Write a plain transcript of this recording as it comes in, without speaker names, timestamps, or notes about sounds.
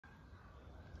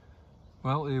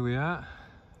Well, here we are,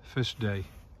 first day,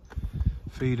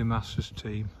 feedermasters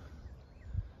team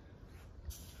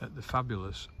at the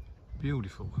fabulous,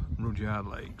 beautiful Rudyard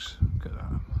Lakes. Look at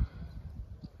that.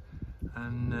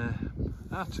 And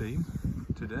our team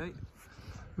today,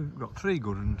 we've got 3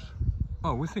 good ones.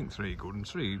 Well, we think 3 good ones,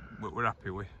 3 we're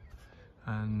happy with,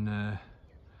 and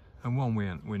 1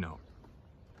 we're not.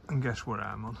 And guess what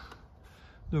I'm on?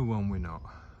 The 1 we're not.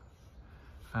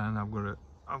 And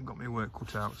I've got my work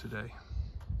cut out today.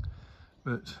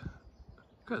 But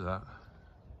look at that.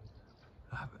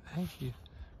 Hey,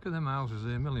 look at them houses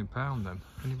there, £1 million them.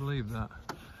 Can you believe that?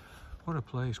 What a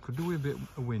place. Could do with a bit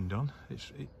of wind on.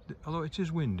 Although it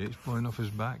is windy, it's blowing off us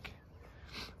back.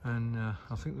 And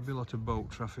I think there'll be a lot of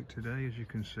boat traffic today, as you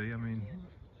can see. I mean,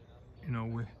 you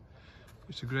know,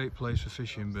 it's a great place for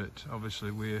fishing, but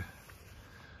obviously we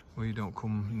don't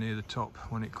come near the top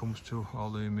when it comes to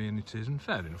all the amenities. And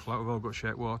fair enough, like we've all got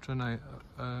shake water, and I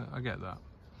get that.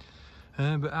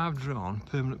 But I've drawn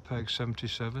permanent peg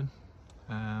 77,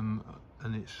 and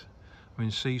it's, I'm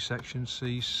in C section,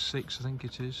 C6 I think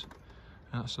it is.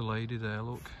 And that's the lady there,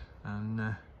 look,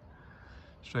 and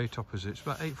straight opposite. It's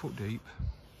about 8 foot deep,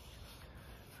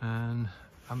 and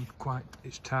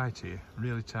it's tight here,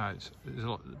 really tight. There's a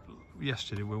lot.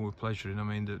 Yesterday when we were pleasuring, I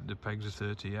mean the pegs are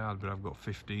 30 yards, but I've got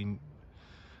 15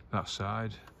 that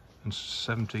side and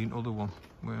 17 other one.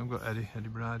 Well, I've got Eddie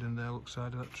Bryden there, look,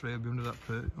 side of that tree. I'll be under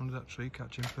that tree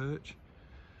catching perch.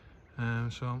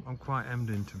 So I'm quite hemmed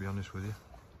in, to be honest with you,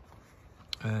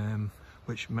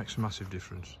 which makes a massive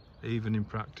difference. Even in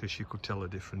practice, you could tell a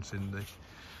difference in the.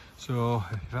 So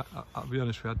I'll be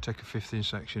honest with you, I'd take a 15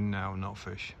 section now and not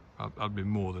fish. I'd be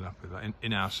more than happy with that.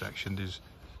 In our section, there's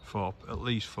at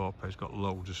least 4 pegs, got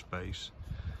loads of space.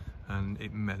 And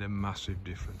it made a massive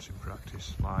difference in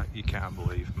practice, like you can't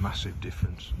believe, massive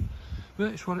difference.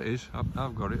 But it's what it is.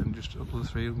 I've got it, and just up to the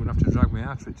 3, I'm going to have to drag my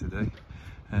outfit today.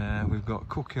 We've got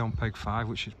Cookie on peg 5,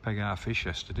 which is peg our fish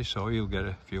yesterday, so he'll get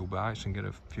a few bites and get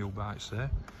a few bites there.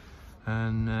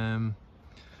 And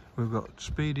we've got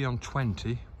Speedy on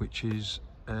 20, which is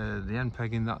the end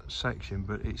peg in that section,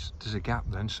 but there's a gap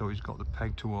then, so he's got the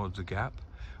peg towards the gap,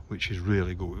 which is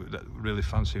really good. Really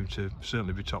fancy him to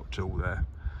certainly be top 2 there.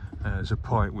 There's a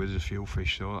point where there's a few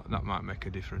fish, so that might make a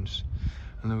difference.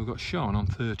 And then we've got Sean on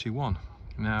 31.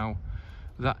 Now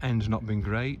that end's not been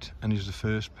great, and he's the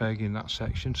first peg in that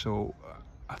section, so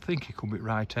I think he could be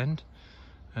right end.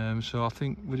 So I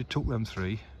think we'd have took them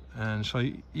 3, and so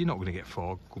you're not going to get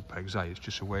 4 good pegs, are you? It's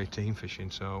just a way team fishing.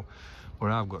 So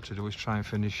what I've got to do is try and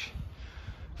finish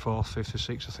 4th, 5th or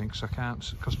 6th, I think, because I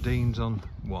can't, because Dean's on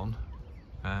 1.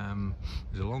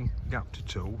 There's a long gap to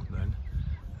 2 then,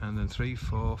 and then 3,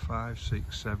 4, 5,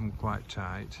 6, 7 quite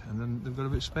tight, and then they've got a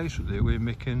bit of space up there with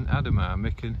Mick and Adam are.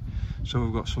 So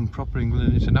we've got some proper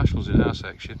England internationals in our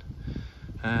section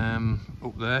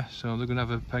up there, so they're going to have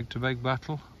a peg to peg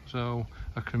battle. So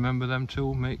I can remember them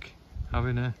too, Mick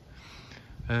having in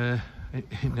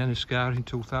Enniscar in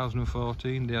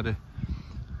 2014. They had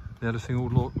a thing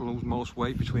called lose most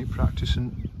weight between practice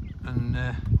and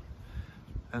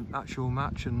an actual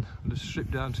match, and they stripped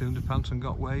down to underpants and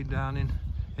got weighed down in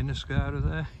the Scara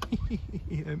there.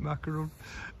 Macaron.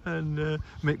 And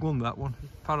Mick won that one,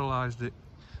 paralysed it.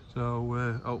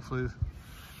 So hopefully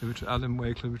Adam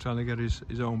Wakely will be trying to get his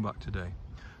own back today.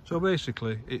 So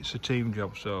basically it's a team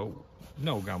job, so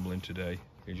no gambling today.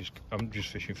 I'm just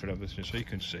fishing for everything, so you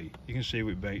can see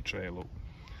with bait trail up.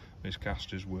 There's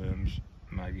casters, worms,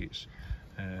 maggots,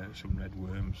 some red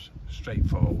worms,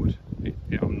 straightforward.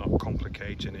 I'm not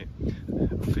complicating it.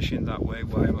 I'm fishing that way.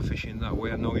 Why am I fishing that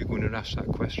way? I know you're going to ask that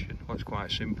question. Well, it's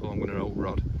quite simple. I'm going to hold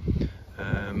rod,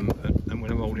 and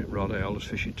when I'm holding rod, I always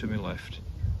fish it to my left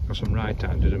because I'm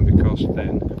right-handed, and because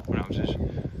then what happens is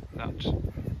that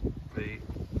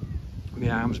my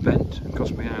arm's bent.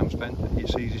 Because my arm's bent,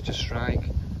 it's easy to strike.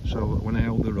 So when I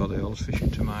hold the rod, I always fish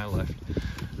it to my left,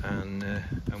 and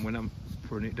when I'm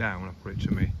putting it down, I put it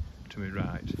to me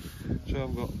right. So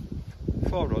I've got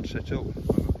 4 rods set up.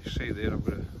 You see there, I've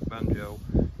got a banjo,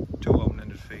 2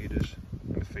 open-ended feeders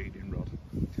and a feeding rod,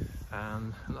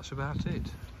 and that's about it.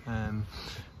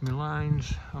 My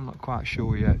lines, I'm not quite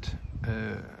sure yet.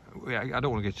 I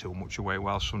don't want to give too much away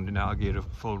while Sunday night I'll give a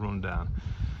full rundown,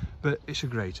 but it's a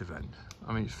great event.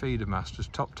 I mean, it's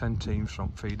feedermasters, top 10 teams from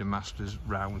feedermasters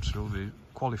round through the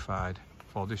qualified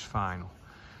for this final.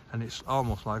 And it's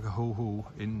almost like a hoo-hoo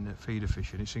in feeder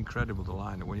fishing. It's incredible, the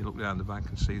lineup, when you look down the bank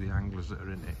and see the anglers that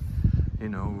are in it. You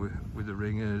know, with the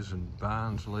ringers and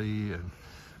Barnsley and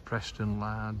Preston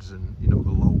lads, and you know,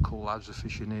 the local lads are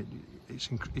fishing it.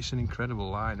 it's an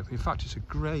incredible lineup. In fact, it's a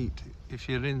great, if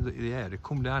you're in the area,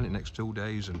 come down in the next 2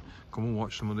 days and come and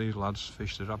watch some of these lads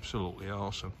fish. They're absolutely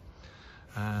awesome.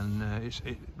 And it's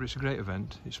a great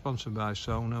event. It's sponsored by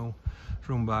Sono, it's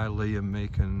run by Lee and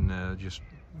Mick, and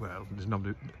well,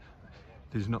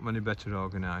 there's not many better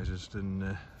organisers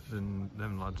than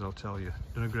them lads, I'll tell you.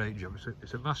 Done a great job.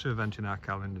 It's a massive event in our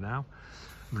calendar now,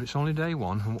 but it's only day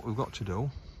one, and what we've got to do,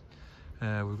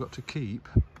 we've got to keep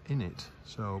in it.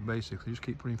 So basically just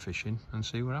keep putting fishing and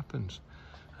see what happens.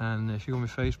 And if you go on my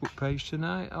Facebook page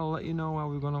tonight, I'll let you know how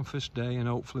we've gone on first day, and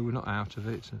hopefully we're not out of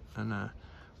it. And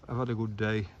I've had a good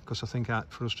day, because I think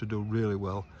for us to do really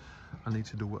well, I need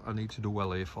to do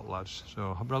well here for lads.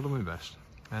 So I'll do my best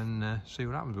and see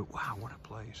what happens. But wow, what a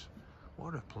place!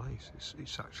 What a place!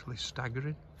 It's actually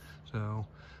staggering. So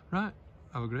right,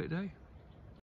 have a great day.